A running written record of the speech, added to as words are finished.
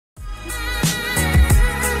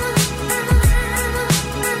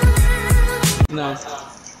No. You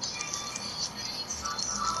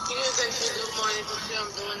didn't take me good morning for sure I'm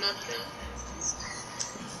doing nothing.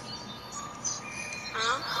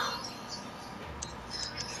 Huh?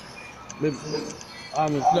 Maybe,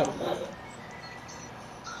 I'm in flip.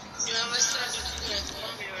 You know, let's start with you guys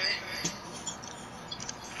call me,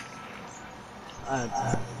 right?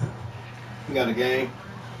 You got a game?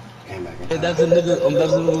 Came back in Hey, time. that's the nigga.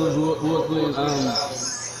 That's the nigga who was playing.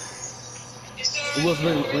 Who was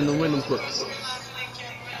playing in the random clip.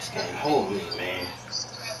 This game hold me, man.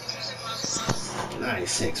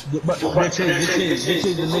 96. But they changed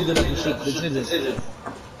the nigga that can shoot. They changed it. It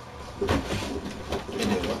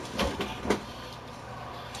did what?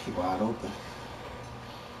 He wide open.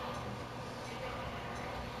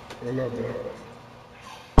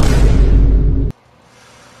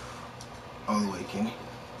 All the way, Kenny.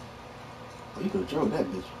 Oh, you could have drove that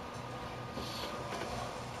bitch.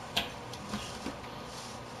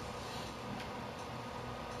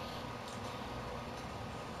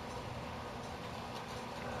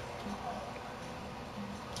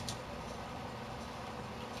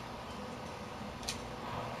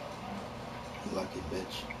 Lucky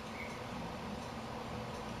bitch.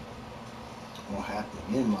 Won't happen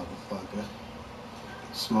again, motherfucker.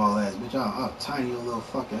 Small ass bitch. Oh, tiny little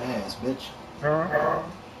fucking ass, bitch. Huh?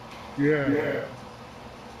 Yeah.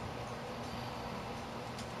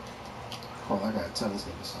 Hold on, I gotta tell this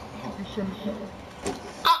nigga something. Hold on. You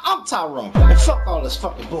I'm Tyrone, and fuck all this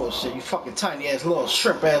fucking bullshit, you fucking tiny ass little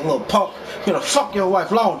shrimp ass little punk. You gonna fuck your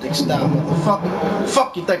wife long dick style, motherfucker.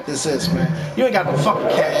 Fuck you think this is, man? You ain't got no fucking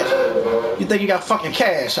cash. You think you got fucking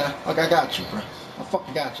cash, huh? Like I got you, bro. I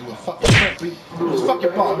fucking got you, little fucking shrimp. You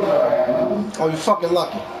fucking ball. Oh, you fucking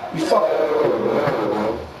lucky. You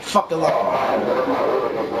fucking lucky.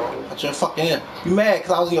 But you're fucking in. You mad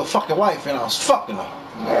cause I was your fucking wife and I was fucking her.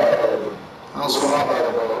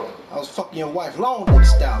 I was fucking your wife long dick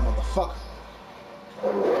style, motherfucker.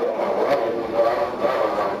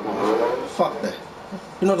 Fuck that.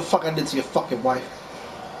 You know the fuck I did to your fucking wife?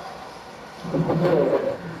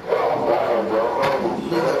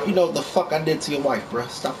 You know the fuck I did to your wife, bruh.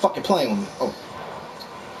 Stop fucking playing with me. Oh.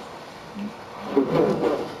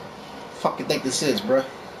 Fucking think this is, bruh.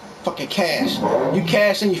 Fucking cash. You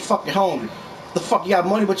cash and you fucking hungry. The fuck you got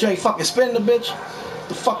money but you ain't fucking spending the bitch?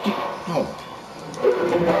 The fuck you... Hold on.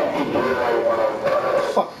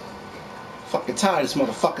 Fuck. Fucking tired of this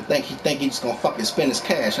motherfucker think he just gonna fucking spend his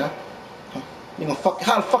cash, huh? You gonna fuck,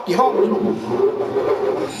 how the fuck you hungry?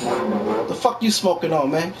 The fuck you smoking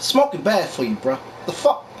on, man? Smoking bad for you, bro. The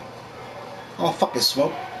fuck? I don't fucking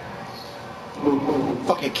smoke.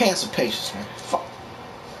 Fucking cancer patients, man. Fuck.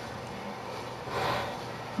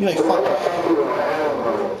 You ain't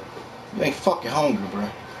fucking hungry, bro.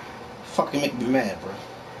 Fucking make me mad, bro.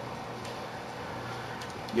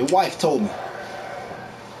 Your wife told me.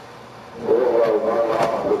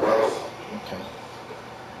 Okay.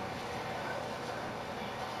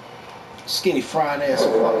 Skinny fried ass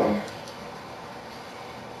fucking.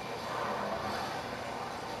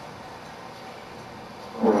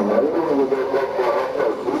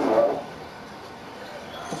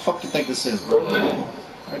 What the fuck you think this is, bro?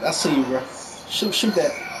 Alright, I see you, bro. Shoot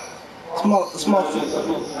that. This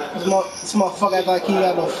motherfucker act like he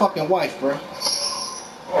got no fucking wife, bro.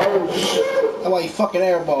 That's why you fucking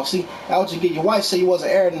airball. See, how would you get your wife say you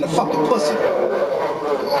wasn't airing in the fucking pussy?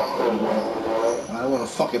 I want a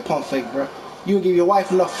fucking pump fake, bro. You didn't give your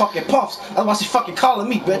wife enough fucking pumps. That's why she fucking calling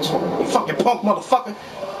me, bitch. You fucking punk motherfucker.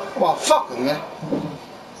 Well, fuck her, man.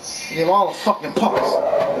 Give her all the fucking pumps.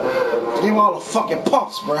 Give her all the fucking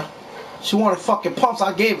pumps, bro. She wanted fucking pumps,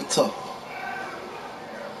 I gave it to her.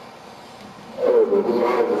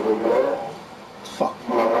 Fuck.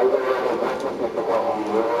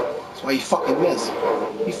 That's why you fucking miss.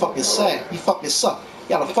 You fucking sad. You fucking suck. You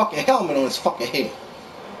got a fucking helmet on his fucking head.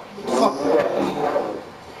 Fuck.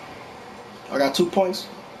 I got 2 points.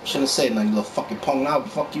 Shouldn't have said nothing, you little fucking punk. Now I'll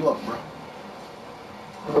fuck you up, bro.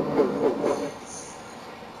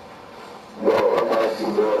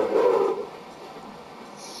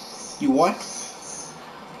 You what?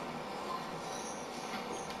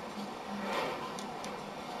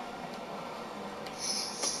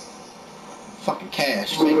 Fucking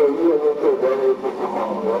cash,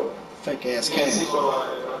 fake ass cash.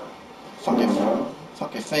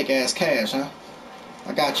 Fucking fake ass cash, huh?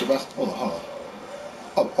 I got you, bro. Hold on.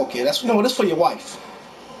 Oh, okay, that's this for your wife.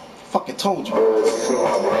 Fucking told you. I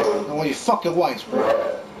want your fucking wife, bro.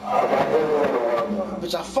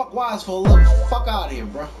 Bitch, I fuck wives for a little. Fuck out of here,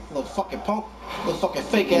 bro. Little fucking punk. Little fucking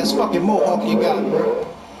fake ass fucking mohawk you got, bro.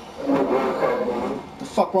 The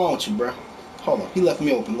fuck wrong with you, bro? Hold on, he left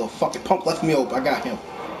me open. Little fucking punk left me open. I got him.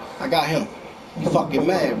 You fucking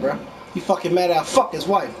mad, bro. You fucking mad that I fuck his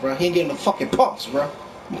wife, bro. He ain't getting the fucking pumps, bro. I'm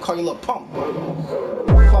gonna call you a little pump, bro.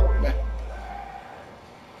 Fuck, man.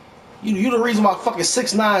 You the reason why fucking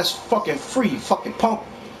 6ix9ine is fucking free, you fucking punk.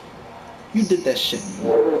 You did that shit.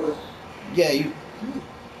 Yeah, you.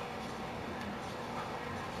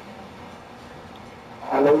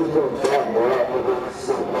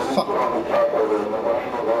 Fuck.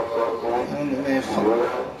 Man,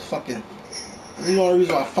 fucking. You the only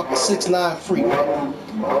reason why fucking 6ix9ine freak, man.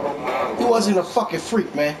 He wasn't even a fucking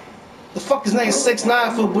freak, man. The fuck his name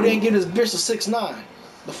 6ix9ine for, but he ain't get his bitch to 6ix9ine.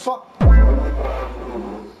 The fuck?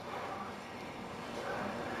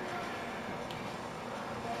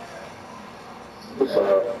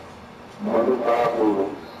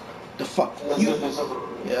 The fuck?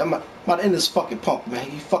 Yeah, I'm about to end this fucking punk, man.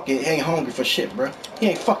 He fucking ain't hungry for shit, bro. He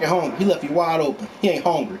ain't fucking hungry. He left you wide open. He ain't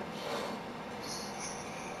hungry.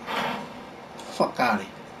 Fuck out of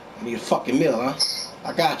here. I need a fucking meal, huh?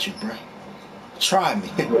 I got you, bro. Try me.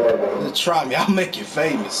 Try me. I'll make you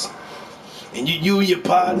famous. And you and your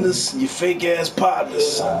partners, your fake ass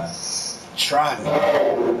partners, try me.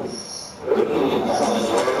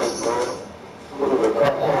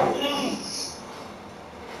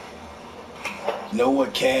 You know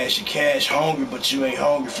what, Cash? You're cash hungry, but you ain't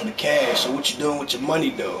hungry for the cash. So what you doing with your money,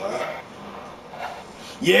 though, huh?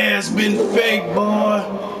 Yeah, it's been fake, boy.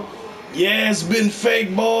 Yeah, it's been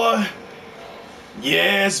fake, boy.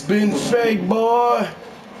 Yeah, it's been fake, boy.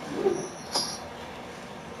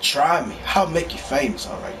 Try me. I'll make you famous,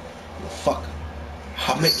 alright? Fucker.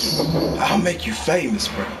 I'll make you famous,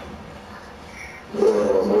 bro.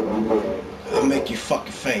 I'll make you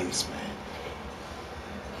fucking famous, man.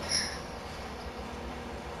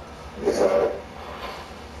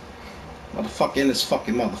 Motherfucker in this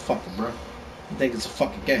fucking motherfucker, bro. You think it's a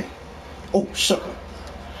fucking game? Oh, shook him.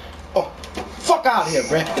 Oh, fuck out of here,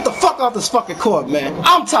 man. Get the fuck off this fucking court, man.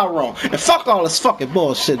 I'm Tyrone. And fuck all this fucking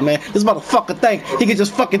bullshit, man. This motherfucker think he can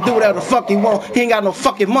just fucking do whatever the fuck he want. He ain't got no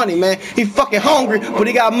fucking money, man. He fucking hungry, but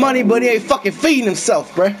he got money, but he ain't fucking feeding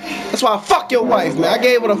himself, bro. That's why I fuck your wife, man. I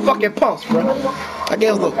gave her the fucking pumps, bro. I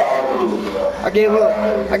gave her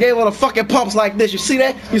the fucking pumps like this. You see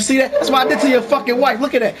that? You see that? That's what I did to your fucking wife.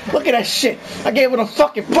 Look at that. Look at that shit. I gave her the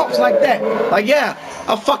fucking pumps like that. Like, yeah,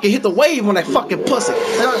 I fucking hit the wave on that fucking pussy.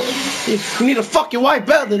 You need to fuck your wife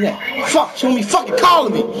better than that. Fuck, she won't be fucking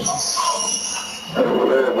calling me.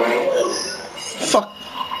 Fuck,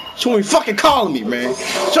 she won't be fucking calling me, man.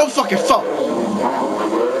 It's your fucking fault.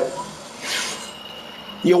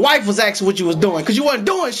 Your wife was asking what you was doing, cause you wasn't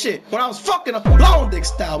doing shit when I was fucking a long dick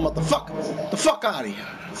style, motherfucker. The fuck out of here.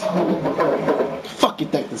 Fuck you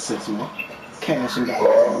think this is, man? Cash and God.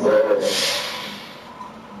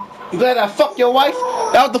 You glad I fucked your wife?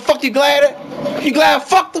 That what the fuck you glad at? You glad I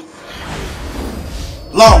fucked her?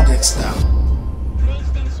 Long dick style.